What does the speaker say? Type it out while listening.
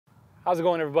How's it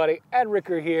going, everybody? Ed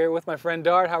Ricker here with my friend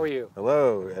Dart. How are you?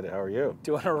 Hello, Ed. How are you?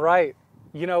 Doing all right.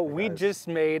 You know, Hey, we guys. just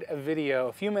made a video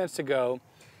a few minutes ago,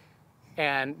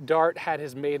 and Dart had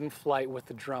his maiden flight with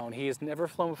the drone. He has never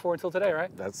flown before until today, right?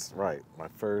 That's right. My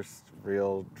first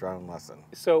real drone lesson.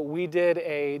 So we did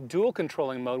a dual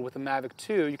controlling mode with the Mavic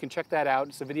 2. You can check that out.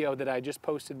 It's a video that I just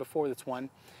posted before this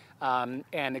one. And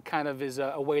it kind of is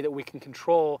a way that we can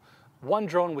control one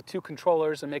drone with two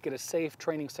controllers and make it a safe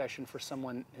training session for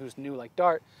someone who's new like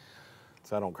Dart.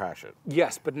 So I don't crash it.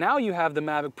 Yes, but now you have the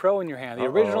Mavic Pro in your hand, the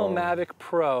original Mavic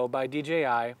Pro by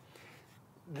DJI.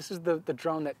 This is the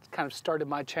drone that kind of started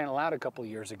my channel out a couple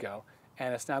years ago,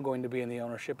 and it's now going to be in the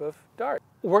ownership of Dart.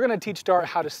 We're going to teach Dart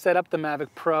how to set up the Mavic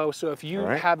Pro, so if you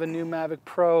have a new Mavic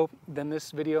Pro, then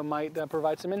this video might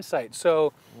provide some insight.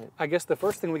 So I guess the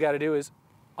first thing we got to do is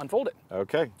unfold it.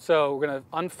 Okay. So we're going to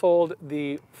unfold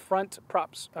the front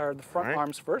props, or the front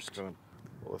arms first. I'm gonna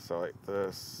pull this out like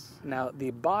this. Now the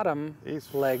bottom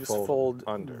These legs fold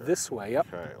under this way. Yep.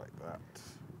 Okay, like that.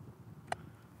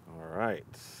 All right.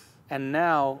 And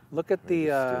now look at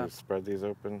the. Spread these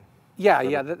open.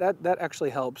 Yeah, that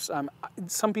actually helps.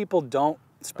 Some people don't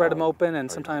spread them open, and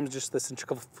sometimes just the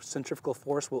centrifugal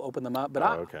force will open them up. But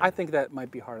I think that might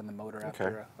be hard on the motor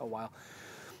after a while.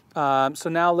 So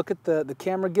now look at the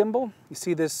camera gimbal. You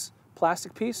see this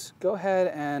plastic piece? Go ahead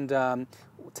and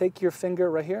take your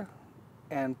finger right here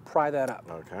and pry that up.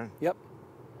 Okay. Yep.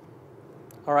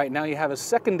 All right, now you have a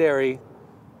secondary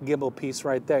gimbal piece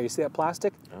right there. You see that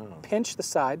plastic? Oh. Pinch the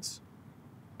sides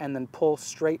and then pull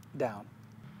straight down.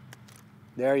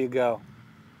 There you go.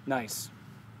 Nice.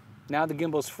 Now the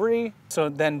gimbal's free. So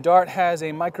then Dart has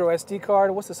a micro SD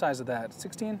card. What's the size of that?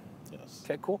 16? Yes.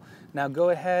 Okay, cool. Now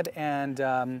go ahead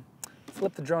and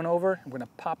flip the drone over. We're gonna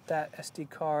pop that SD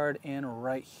card in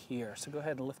right here. So go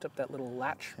ahead and lift up that little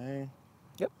latch. Okay.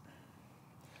 Yep.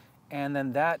 And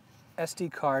then that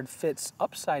SD card fits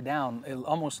upside down. It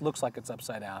almost looks like it's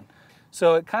upside down.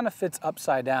 So it kind of fits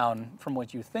upside down from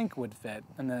what you think would fit,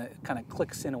 and then it kind of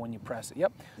clicks in when you press it.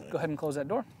 Yep. Go ahead and close that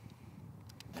door.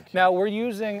 Now we're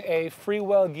using a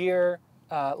Freewell Gear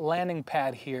landing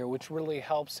pad here, which really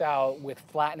helps out with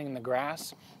flattening the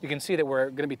grass. You can see that we're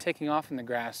going to be taking off in the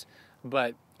grass,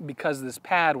 but because of this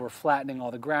pad, we're flattening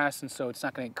all the grass, and so it's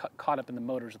not going to get caught up in the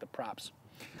motors of the props.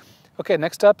 Okay,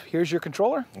 next up, here's your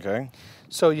controller. Okay.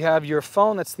 So you have your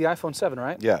phone, that's the iPhone 7,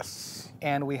 right? Yes.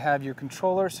 And we have your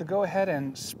controller, so go ahead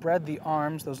and spread the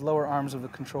arms, those lower arms of the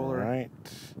controller. All right.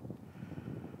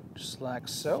 Just like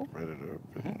so. Spread it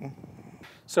open.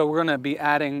 So we're gonna be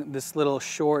adding this little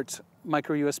short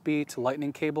micro USB to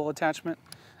lightning cable attachment.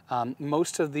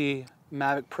 Most of the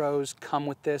Mavic Pros come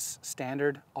with this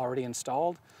standard already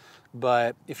installed,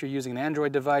 but if you're using an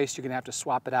Android device, you're gonna have to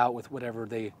swap it out with whatever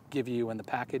they give you in the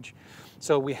package.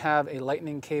 So we have a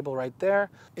lightning cable right there.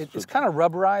 It's kind of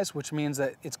rubberized, which means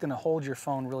that it's gonna hold your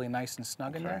phone really nice and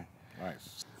snug in there.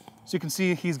 Nice. So you can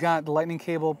see he's got the lightning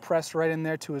cable pressed right in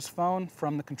there to his phone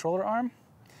from the controller arm.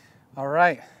 All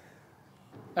right.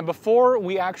 And before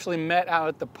we actually met out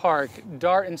at the park,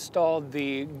 Dart installed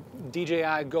the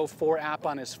DJI Go 4 app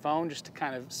on his phone just to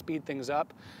kind of speed things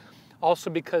up. Also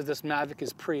because this Mavic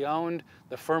is pre-owned,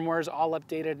 the firmware is all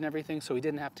updated and everything, so he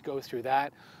didn't have to go through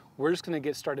that. We're just gonna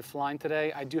get started flying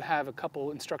today. I do have a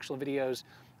couple instructional videos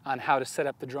on how to set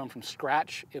up the drone from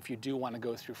scratch if you do wanna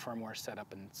go through firmware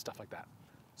setup and stuff like that.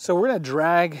 So we're gonna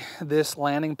drag this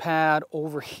landing pad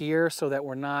over here so that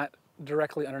we're not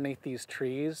directly underneath these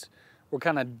trees. We're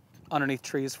kind of underneath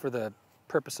trees for the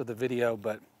purpose of the video,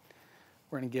 but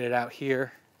we're gonna get it out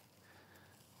here.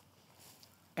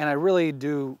 And I really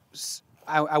do,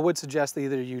 I would suggest that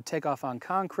either you take off on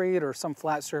concrete or some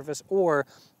flat surface or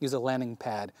use a landing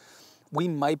pad. We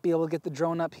might be able to get the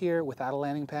drone up here without a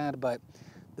landing pad, but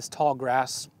this tall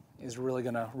grass is really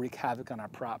gonna wreak havoc on our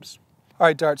props. All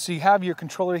right, Dart, so you have your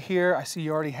controller here. I see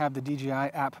you already have the DJI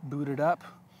app booted up.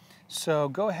 So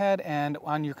go ahead and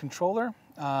on your controller,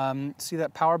 see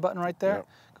that power button right there? Yep.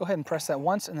 Go ahead and press that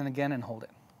once and then again and hold it.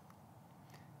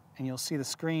 And you'll see the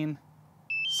screen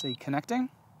say connecting.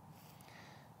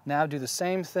 Now do the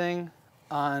same thing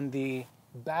on the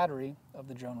battery of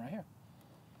the drone right here.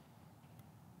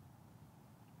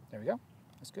 There we go,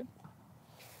 that's good.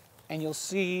 And you'll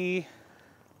see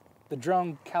the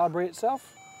drone calibrate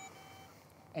itself,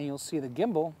 and you'll see the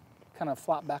gimbal kind of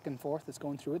flop back and forth. It's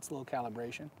going through its little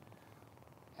calibration.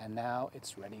 And now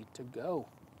it's ready to go.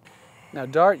 Now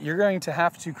Dart, you're going to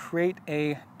have to create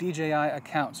a DJI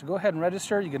account. So go ahead and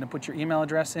register. You're gonna put your email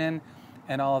address in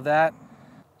and all of that.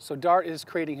 So Dart is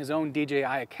creating his own DJI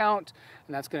account,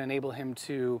 and that's gonna enable him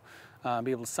to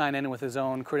be able to sign in with his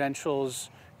own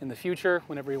credentials, in the future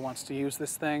whenever he wants to use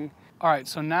this thing. All right,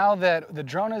 so now that the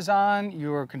drone is on,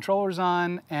 your controller's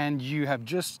on, and you have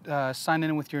just signed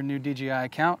in with your new DJI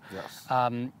account, Yes.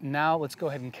 now let's go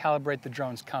ahead and calibrate the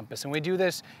drone's compass. And we do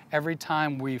this every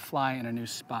time we fly in a new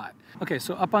spot. Okay,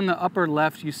 so up on the upper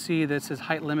left, you see that says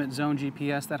height limit zone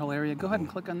GPS, that whole area. Go ahead and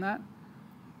click on that.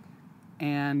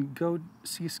 And go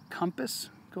see compass.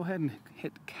 Go ahead and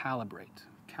hit calibrate.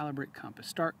 Calibrate compass,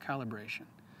 start calibration.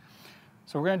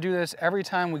 So we're going to do this every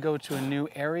time we go to a new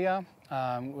area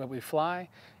that we fly,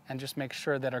 and just make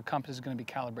sure that our compass is going to be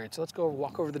calibrated. So let's go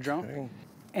walk over the drone. Okay.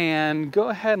 And go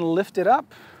ahead and lift it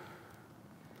up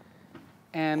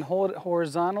and hold it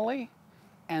horizontally,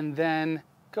 and then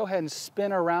go ahead and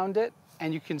spin around it,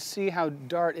 and you can see how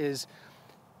Dart is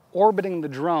orbiting the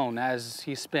drone as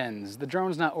he spins. The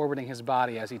drone's not orbiting his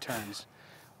body as he turns.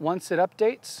 Once it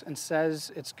updates and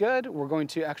says it's good, we're going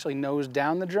to actually nose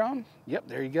down the drone. Yep,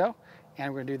 there you go.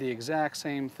 And we're going to do the exact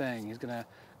same thing. He's going to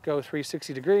go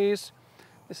 360 degrees.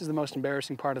 This is the most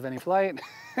embarrassing part of any flight.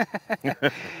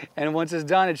 And once it's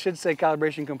done, it should say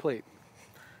calibration complete.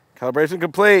 Calibration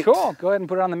complete. Cool. Go ahead and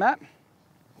put it on the mat.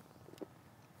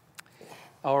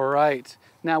 All right.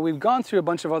 Now, we've gone through a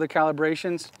bunch of other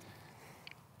calibrations.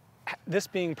 This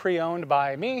being pre-owned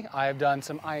by me, I've done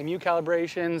some IMU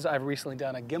calibrations. I've recently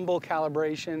done a gimbal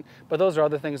calibration, but those are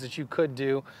other things that you could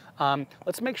do.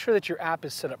 Let's make sure that your app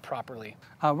is set up properly.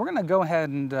 We're going to go ahead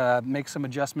and make some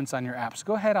adjustments on your app. So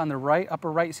go ahead on the right,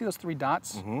 upper right, you see those 3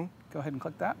 dots? Mm-hmm. Go ahead and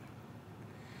click that.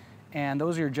 And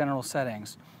those are your general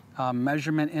settings.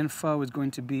 Measurement info is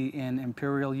going to be in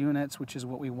imperial units, which is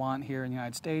what we want here in the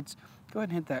United States. Go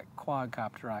ahead and hit that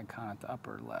quadcopter icon at the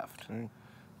upper left. Okay.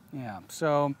 Yeah,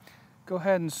 so go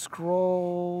ahead and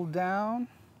scroll down.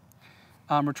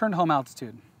 Return to home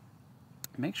altitude.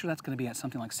 Make sure that's going to be at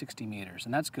something like 60 meters,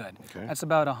 and that's good. Okay. That's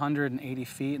about 180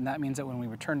 feet, and that means that when we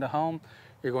return to home,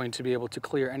 you're going to be able to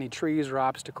clear any trees or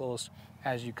obstacles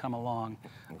as you come along.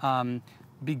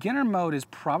 Beginner mode is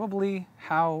probably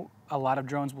how a lot of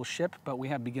drones will ship, but we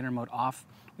have beginner mode off.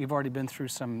 We've already been through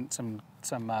some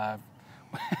So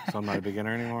I'm not a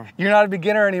beginner anymore? You're not a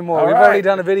beginner anymore. All We've right. already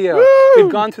done a video. Woo!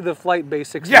 We've gone through the flight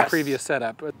basics in the Yes. previous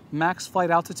setup. Max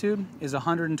flight altitude is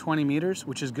 120 meters,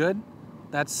 which is good.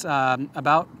 That's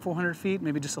about 400 feet,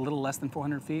 maybe just a little less than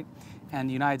 400 feet. And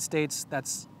the United States,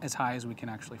 that's as high as we can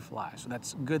actually fly. So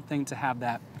that's a good thing to have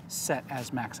that set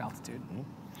as max altitude.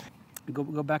 Mm-hmm.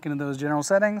 Go back into those general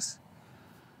settings.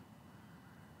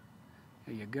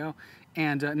 There you go.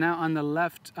 And now on the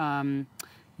left,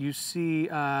 you see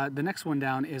the next one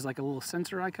down is like a little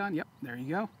sensor icon. Yep, there you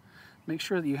go. Make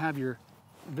sure that you have your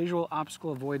visual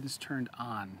obstacle avoidance turned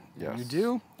on. Yes. You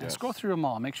do? And Yes. scroll through them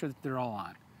all. Make sure that they're all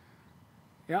on.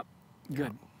 Yep,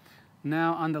 good.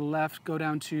 Now on the left, go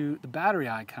down to the battery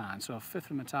icon. So 5th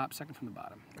from the top, 2nd from the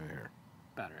bottom. Right here.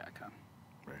 Battery icon.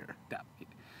 Right here. Yeah.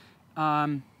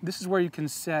 This is where you can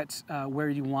set where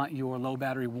you want your low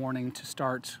battery warning to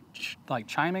start like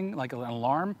chiming, like an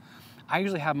alarm. I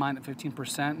usually have mine at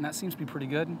 15%, and that seems to be pretty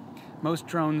good. Most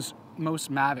drones, most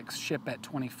Mavics ship at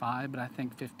 25, but I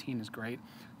think 15 is great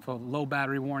for low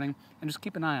battery warning, and just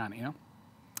keep an eye on it, you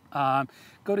know.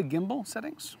 Go to gimbal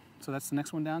settings. So that's the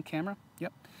next one down, camera,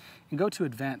 yep. And go to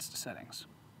advanced settings.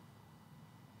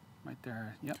 Right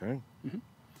there, yep. Okay. Mm-hmm.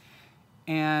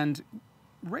 And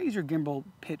raise your gimbal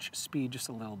pitch speed just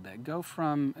a little bit. Go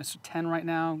from, it's 10 right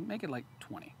now, make it like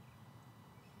 20.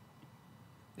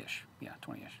 Ish, yeah,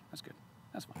 20-ish, that's good,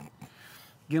 that's fine.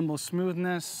 Gimbal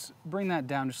smoothness, bring that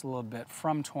down just a little bit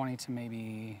from 20 to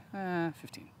maybe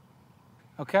 15.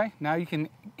 Okay, now you can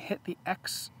hit the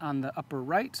X on the upper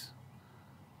right,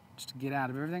 just to get out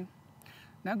of everything.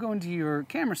 Now go into your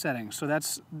camera settings. So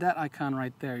that's that icon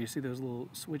right there. You see those little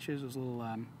switches, those little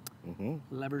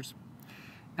levers?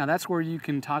 Now that's where you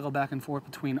can toggle back and forth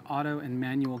between auto and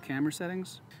manual camera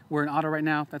settings. We're in auto right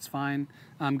now, that's fine.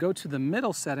 Go to the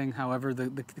middle setting, however,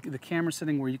 the camera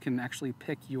setting where you can actually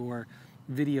pick your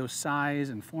video size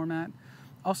and format.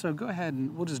 Also, go ahead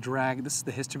and we'll just drag, this is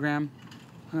the histogram.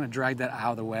 I'm gonna drag that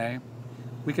out of the way.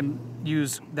 We can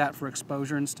use that for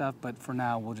exposure and stuff, but for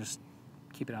now, we'll just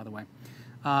keep it out of the way.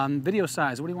 Video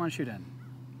size, what do you want to shoot in?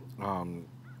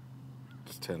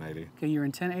 Just 1080. Okay, you're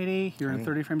in 1080, you're in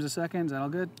 30 frames a second, is that all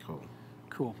good? Cool.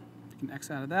 Cool. You can X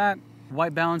out of that.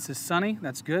 White balance is sunny,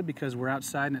 that's good because we're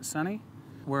outside and it's sunny.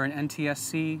 We're in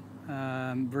NTSC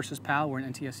versus PAL, we're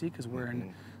in NTSC because we're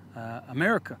in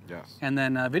America. Yes. And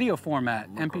then video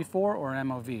format, MP4 or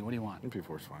MOV, what do you want?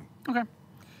 MP4 is fine. Okay.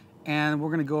 And we're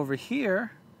gonna go over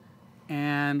here,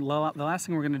 and the last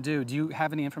thing we're gonna do you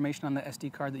have any information on the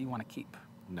SD card that you wanna keep?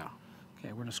 No.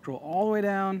 Okay, we're gonna scroll all the way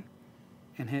down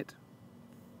and hit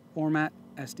Format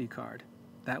SD card.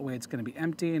 That way it's going to be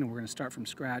empty, and we're going to start from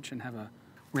scratch and we're going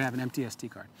to have an empty SD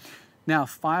card. Now,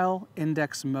 file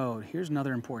index mode. Here's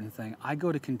another important thing. I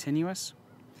go to continuous.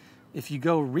 If you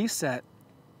go reset,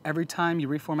 every time you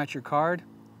reformat your card,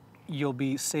 you'll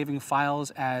be saving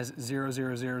files as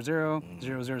 0000,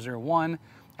 0001,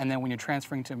 and then when you're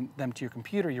transferring them to your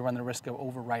computer, you run the risk of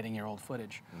overwriting your old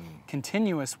footage.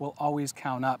 Continuous will always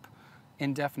count up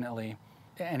indefinitely,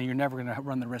 and you're never going to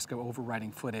run the risk of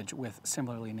overwriting footage with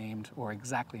similarly named or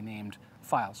exactly named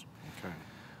files. Okay.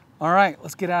 All right,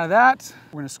 let's get out of that.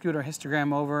 We're going to scoot our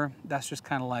histogram over. That's just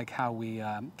kind of like how we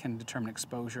can determine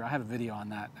exposure. I have a video on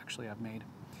that, actually, I've made.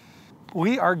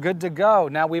 We are good to go.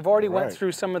 Now, we've already went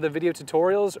through some of the video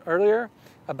tutorials earlier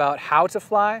about how to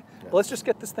fly. But let's just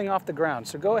get this thing off the ground.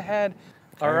 So go ahead.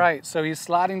 Okay. All right, so he's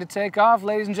sliding to take off,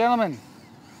 ladies and gentlemen.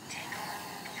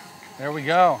 There we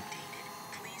go.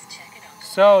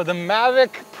 So the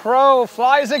Mavic Pro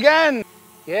flies again.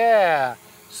 Yeah.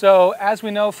 So as we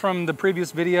know from the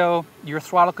previous video, your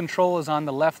throttle control is on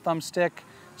the left thumbstick,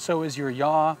 so is your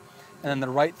yaw, and then the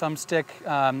right thumbstick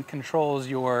controls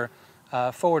your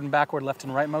forward and backward, left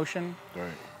and right motion.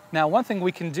 Right. Now, one thing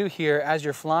we can do here as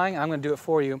you're flying, I'm going to do it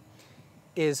for you,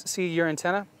 is see your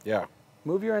antenna? Yeah.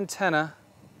 Move your antenna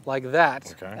like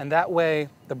that, okay. And that way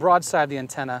the broad side of the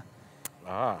antenna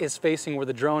is facing where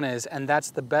the drone is, and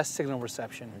that's the best signal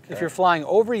reception. Okay. If you're flying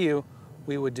over you,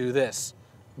 we would do this,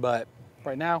 but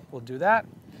right now we'll do that.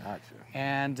 Gotcha.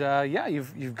 And yeah,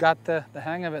 you've got the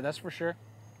hang of it, that's for sure.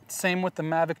 Same with the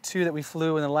Mavic 2 that we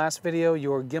flew in the last video.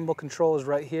 Your gimbal control is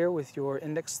right here with your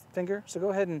index finger. So go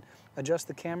ahead and adjust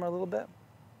the camera a little bit.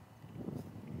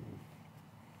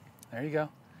 There you go.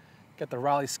 Get the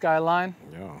Raleigh skyline.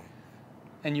 Yeah.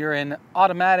 And you're in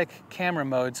automatic camera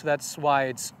mode, so that's why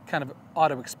it's kind of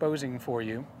auto-exposing for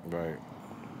you. Right.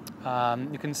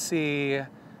 You can see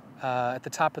at the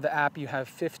top of the app you have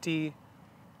 50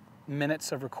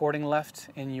 minutes of recording left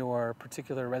in your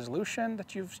particular resolution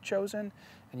that you've chosen,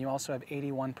 and you also have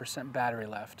 81% battery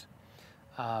left.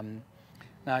 Now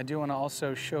I do want to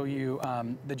also show you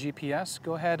the GPS.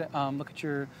 Go ahead, look at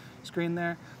your screen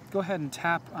there. Go ahead and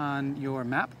tap on your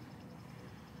map.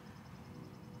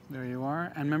 There you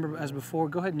are. And remember, as before,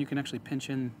 go ahead and you can actually pinch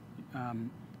in. You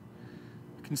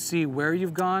can see where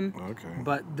you've gone,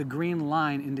 but the green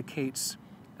line indicates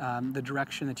the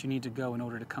direction that you need to go in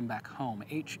order to come back home.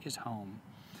 H is home.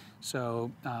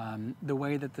 So the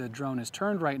way that the drone is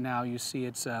turned right now, you see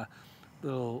it's a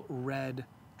little red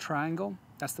triangle.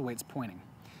 That's the way it's pointing.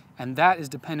 And that is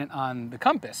dependent on the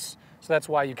compass. So that's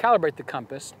why you calibrate the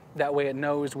compass. That way it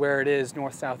knows where it is,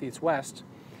 north, south, east, west.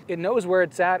 It knows where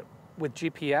it's at with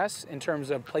GPS in terms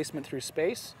of placement through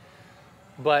space.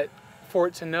 But for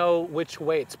it to know which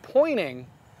way it's pointing,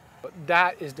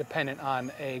 that is dependent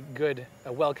on a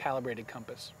well-calibrated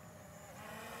compass.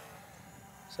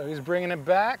 So he's bringing it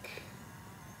back.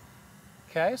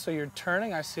 Okay, so you're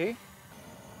turning, I see.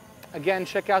 Again,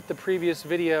 check out the previous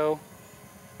video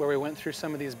where we went through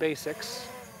some of these basics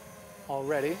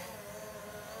already.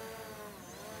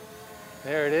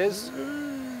 There it is.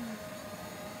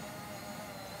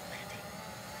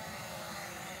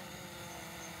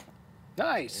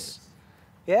 Nice.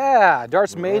 Yeah,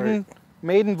 Dart's maiden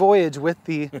voyage with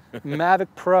the Mavic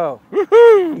Pro.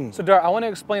 So Dart, I want to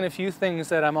explain a few things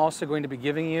that I'm also going to be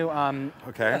giving you.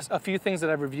 A few things that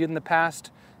I've reviewed in the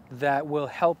past that will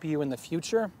help you in the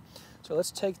future. So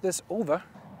let's take this over.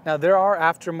 Now there are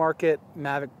aftermarket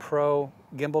Mavic Pro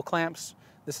gimbal clamps.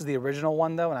 This is the original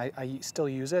one though, and I still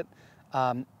use it.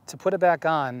 To put it back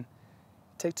on,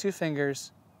 take two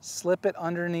fingers, slip it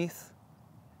underneath,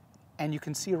 and you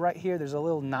can see right here there's a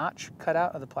little notch cut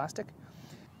out of the plastic.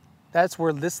 That's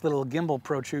where this little gimbal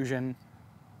protrusion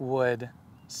would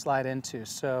slide into.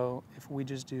 So if we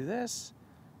just do this,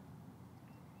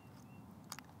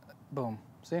 boom,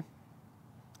 see?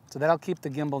 So that'll keep the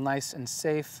gimbal nice and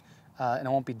safe, and it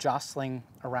won't be jostling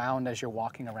around as you're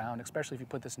walking around, especially if you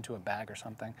put this into a bag or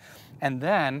something. And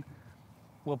then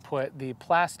we'll put the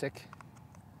plastic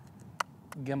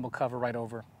gimbal cover right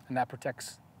over, and that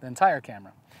protects the entire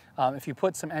camera. If you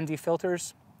put some ND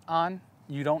filters on,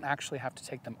 you don't actually have to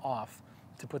take them off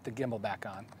to put the gimbal back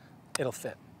on. It'll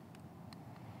fit.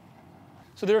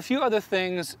 So there are a few other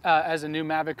things as a new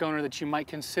Mavic owner that you might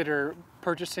consider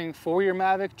purchasing for your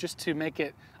Mavic just to make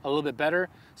it a little bit better,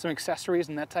 some accessories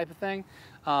and that type of thing.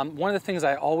 One of the things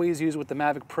I always use with the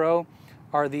Mavic Pro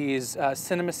are these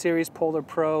Cinema Series Polar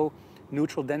Pro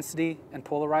neutral density and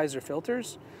polarizer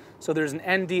filters. So there's an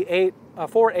ND8,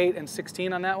 4, 8, and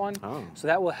 16 on that one. Oh. So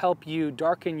that will help you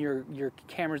darken your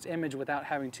camera's image without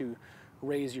having to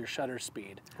raise your shutter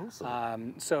speed.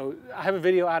 Awesome. So I have a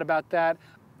video out about that.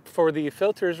 For the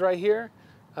filters right here,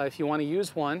 if you want to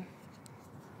use one,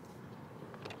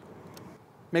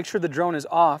 make sure the drone is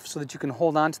off so that you can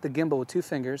hold on to the gimbal with 2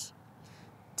 fingers.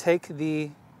 Take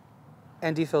the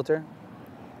ND filter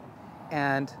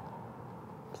and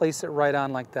place it right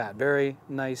on like that, very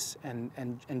nice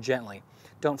and gently.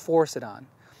 Don't force it on.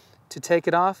 To take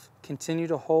it off, continue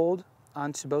to hold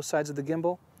onto both sides of the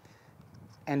gimbal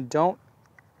and don't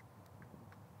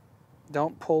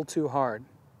pull too hard.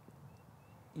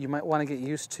 You might want to get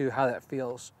used to how that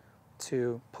feels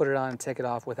to put it on and take it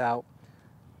off without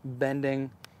bending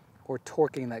or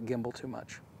torquing that gimbal too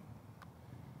much.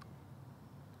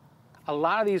 A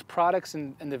lot of these products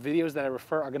and the videos that I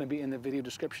refer are going to be in the video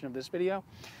description of this video.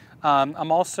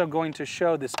 I'm also going to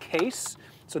show this case.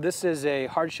 So this is a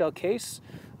hard shell case.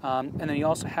 And then you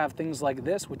also have things like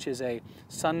this, which is a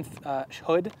sun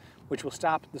hood, which will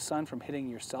stop the sun from hitting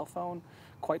your cell phone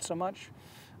quite so much.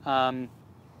 And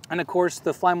of course,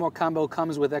 the Fly More combo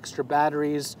comes with extra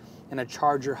batteries and a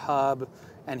charger hub.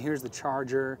 And here's the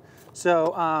charger. So,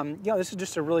 you know, this is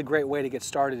just a really great way to get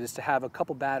started, is to have a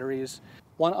couple batteries.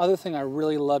 One other thing I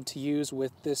really love to use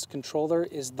with this controller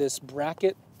is this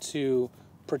bracket to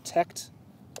protect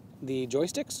the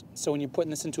joysticks. So when you're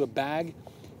putting this into a bag,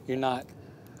 you're not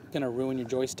gonna ruin your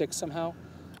joystick somehow.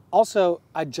 Also,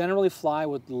 I generally fly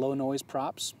with low noise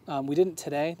props. We didn't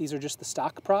today, these are just the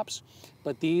stock props,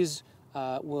 but these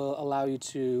will allow you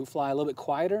to fly a little bit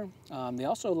quieter. They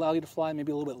also allow you to fly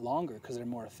maybe a little bit longer because they're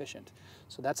more efficient.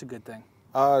 So that's a good thing.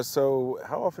 So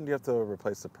how often do you have to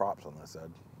replace the props on this,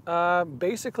 Ed?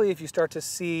 Basically, if you start to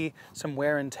see some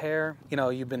wear and tear, you know,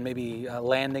 you've been maybe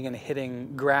landing and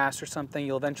hitting grass or something,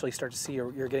 you'll eventually start to see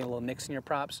you're getting a little nicks in your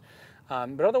props.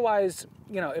 But otherwise,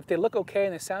 you know, if they look okay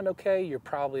and they sound okay, you're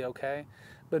probably okay.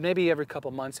 But maybe every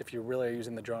couple months, if you really are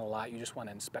using the drone a lot, you just want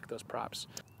to inspect those props.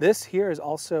 This here is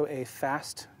also a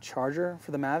fast charger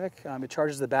for the Mavic. It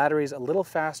charges the batteries a little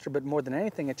faster, but more than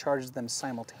anything, it charges them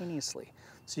simultaneously.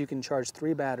 So you can charge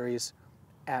 3 batteries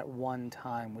at one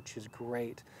time, which is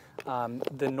great.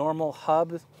 The normal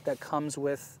hub that comes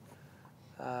with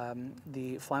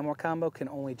the Fly More combo can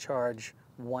only charge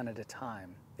 1 at a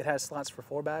time. It has slots for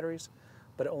 4 batteries,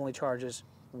 but it only charges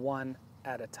 1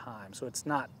 at a time, so it's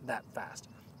not that fast.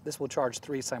 This will charge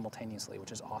 3 simultaneously,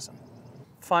 which is awesome.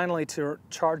 Finally, to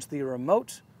charge the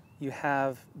remote, you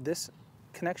have this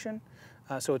connection.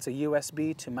 So it's a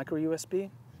USB to micro USB,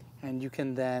 and you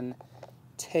can then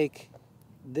take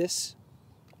this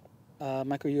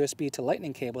micro USB to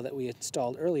lightning cable that we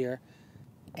installed earlier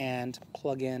and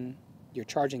plug in your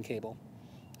charging cable.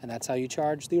 And that's how you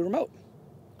charge the remote.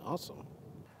 Awesome.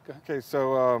 Okay,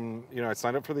 so you know, I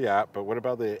signed up for the app, but what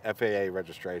about the FAA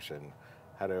registration?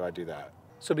 How do I do that?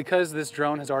 So because this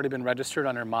drone has already been registered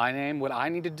under my name, what I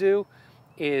need to do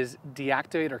is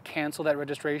deactivate or cancel that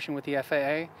registration with the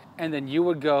FAA, and then you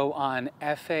would go on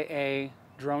FAA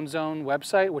Drone Zone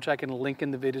website, which I can link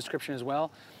in the video description as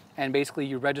well, and basically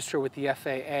you register with the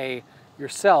FAA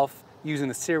yourself using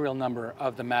the serial number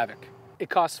of the Mavic. It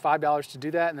costs $5 to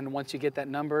do that, and then once you get that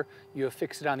number, you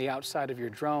affix it on the outside of your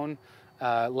drone,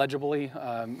 legibly,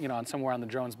 you know, on somewhere on the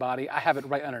drone's body. I have it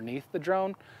right underneath the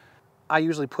drone. I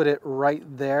usually put it right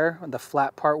there, the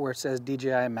flat part where it says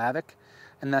DJI Mavic,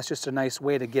 and that's just a nice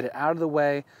way to get it out of the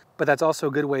way, but that's also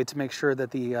a good way to make sure that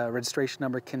the registration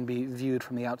number can be viewed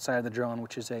from the outside of the drone,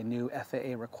 which is a new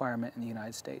FAA requirement in the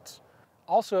United States.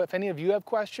 Also, if any of you have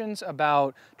questions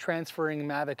about transferring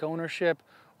Mavic ownership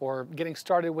or getting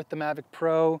started with the Mavic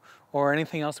Pro or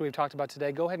anything else that we've talked about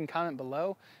today, go ahead and comment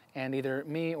below, and either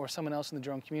me or someone else in the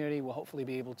drone community will hopefully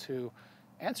be able to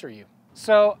answer you.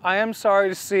 So I am sorry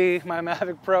to see my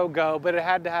Mavic Pro go, but it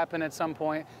had to happen at some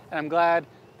point, and I'm glad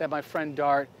that my friend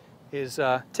Dart is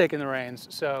taking the reins.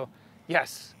 So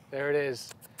yes, there it is.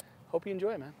 Hope you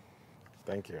enjoy it, man.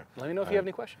 Thank you. Let me know if you have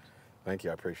any questions. Thank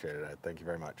you, I appreciate it, Ed. Thank you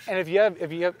very much. And if you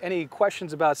have any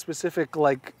questions about specific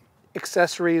like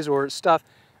accessories or stuff,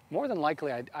 more than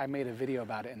likely I made a video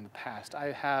about it in the past.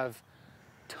 I have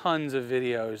tons of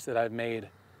videos that I've made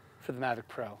for the Mavic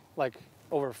Pro, like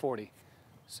over 40.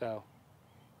 So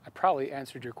I probably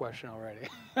answered your question already.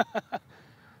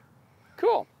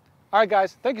 Cool. All right,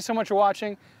 guys, thank you so much for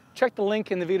watching. Check the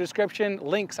link in the video description,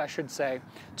 links I should say,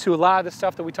 to a lot of the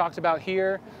stuff that we talked about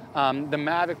here, the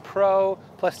Mavic Pro,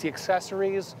 plus the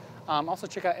accessories. Also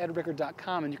check out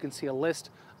edrickard.com and you can see a list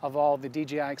of all the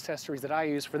DJI accessories that I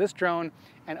use for this drone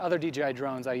and other DJI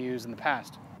drones I used in the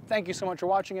past. Thank you so much for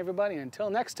watching, everybody, and until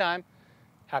next time,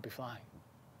 happy flying.